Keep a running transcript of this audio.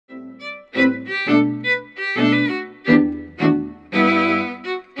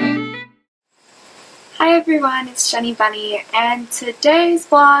Hi everyone, it's Jenny Bunny, and today's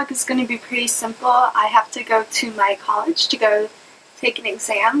vlog is going to be pretty simple. I have to go to my college to go take an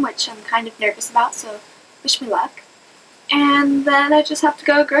exam, which I'm kind of nervous about, so wish me luck. And then I just have to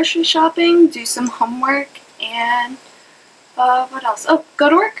go grocery shopping, do some homework, and what else? Oh, go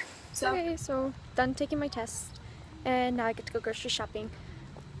to work. Okay, so done taking my test, and now I get to go grocery shopping.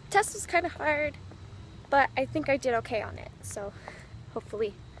 Test was kind of hard, but I think I did okay on it, so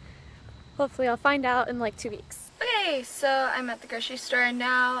hopefully I'll find out in like 2 weeks. Okay, so I'm at the grocery store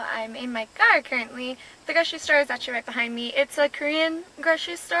now. I'm in my car currently. The grocery store is actually right behind me. It's a Korean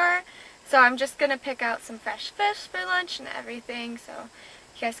grocery store, so I'm just gonna pick out some fresh fish for lunch and everything, so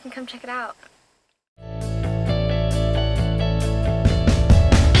you guys can come check it out.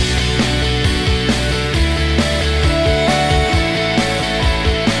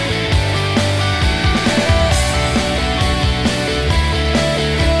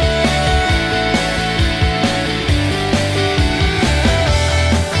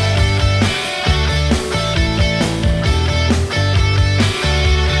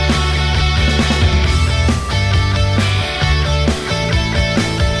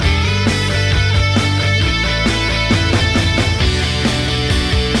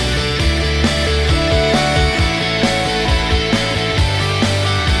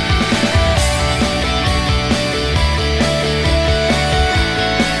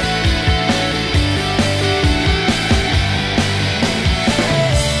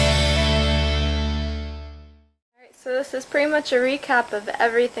 So this is pretty much a recap of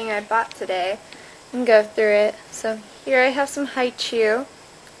everything I bought today and go through it. So here I have some haichu.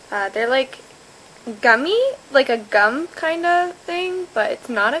 They're like gummy, like a gum kind of thing, but it's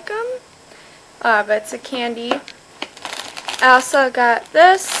not a gum, but it's a candy. I also got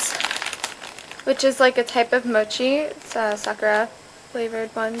this, which is like a type of mochi. It's sakura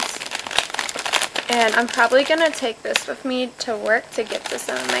flavored ones. And I'm probably going to take this with me to work to give to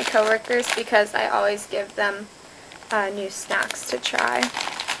some of my coworkers because I always give them new snacks to try.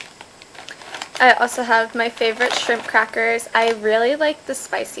 I also have my favorite shrimp crackers. I really like the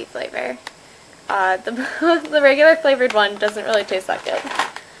spicy flavor. The regular flavored one doesn't really taste that good.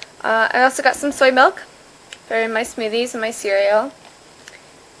 I also got some soy milk for my smoothies and my cereal.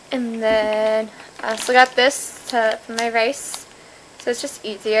 And then I also got this for my rice, so it's just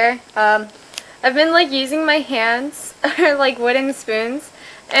easier. I've been like using my hands or like wooden spoons,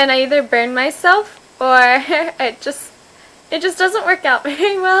 and I either burn myself or it just doesn't work out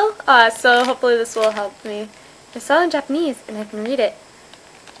very well. So hopefully this will help me. It's all in Japanese and I can read it,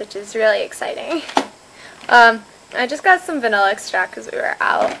 which is really exciting. I just got some vanilla extract because we were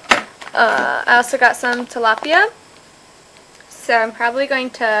out. I also got some tilapia. So I'm probably going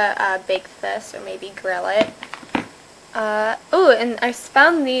to bake this or maybe grill it. Oh, and I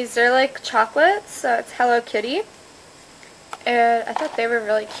found these. They're like chocolates, so it's Hello Kitty. And I thought they were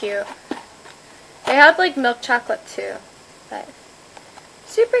really cute. They had like milk chocolate too, but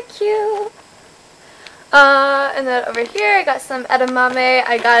super cute. And then over here I got some edamame.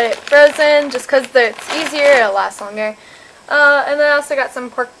 I got it frozen just because it's easier, it'll last longer. And then I also got some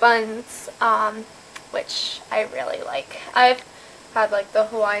pork buns, which I really like. I've had like the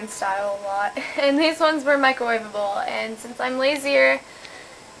Hawaiian style a lot, and these ones were microwavable, and since I'm lazier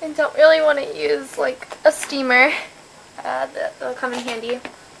and don't really want to use like a steamer, they'll come in handy.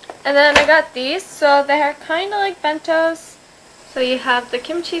 And then I got these, so they're kind of like bentos. So you have the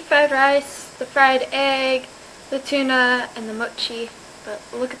kimchi fried rice, the fried egg, the tuna, and the mochi. But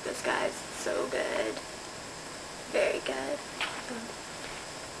look at this, guys. It's so good. Very good.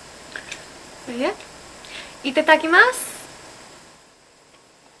 So yeah. Itadakimasu!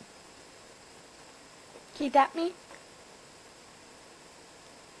 Can you tap me?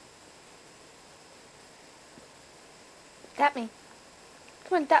 Tap me.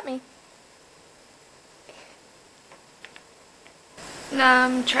 Come on, tap me. Now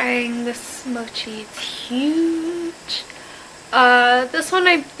I'm trying this mochi. It's huge. This one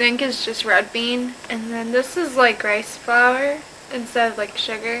I think is just red bean, and then this is like rice flour instead of like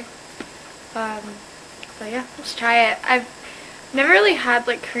sugar. But yeah, let's try it. I've never really had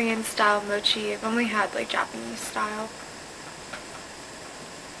like Korean style mochi. I've only had like Japanese style.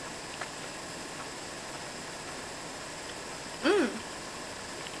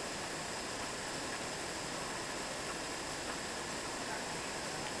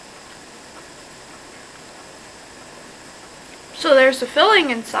 So there's a filling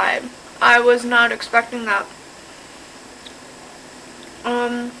inside. I was not expecting that. I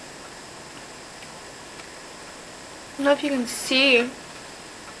don't know if you can see.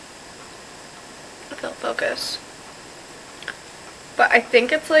 If it'll focus. But I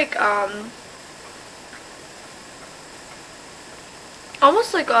think it's like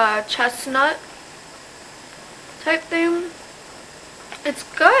almost like a chestnut type thing. It's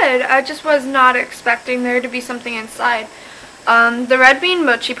good. I just was not expecting there to be something inside. The red bean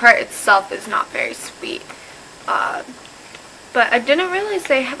mochi part itself is not very sweet. But I didn't realize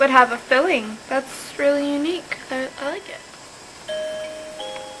they would have a filling. That's really unique. I like it.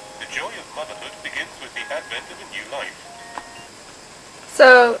 The joy of motherhood begins with the advent of a new life.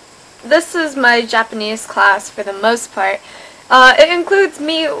 So, this is my Japanese class for the most part. It includes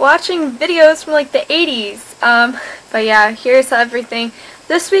me watching videos from like the 80s. But yeah, here's everything.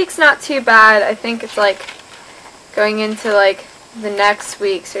 This week's not too bad. I think it's like going into like the next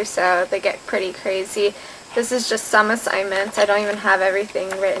weeks or so. They get pretty crazy. This is just some assignments. I don't even have everything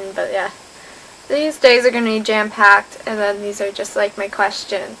written, but yeah. These days are going to be jam-packed, and then these are just like my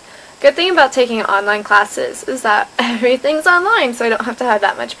questions. Good thing about taking online classes is that everything's online, so I don't have to have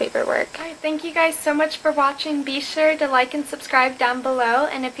that much paperwork. Alright, thank you guys so much for watching. Be sure to like and subscribe down below,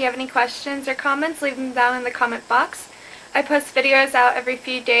 and if you have any questions or comments, leave them down in the comment box. I post videos out every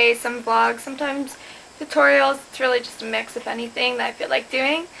few days, some vlogs, sometimes tutorials. It's really just a mix of anything that I feel like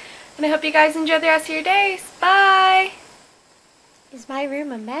doing. And I hope you guys enjoy the rest of your days. Bye! Is my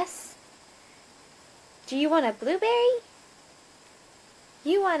room a mess? Do you want a blueberry?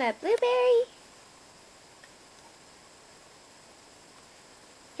 You want a blueberry?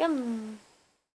 Yum.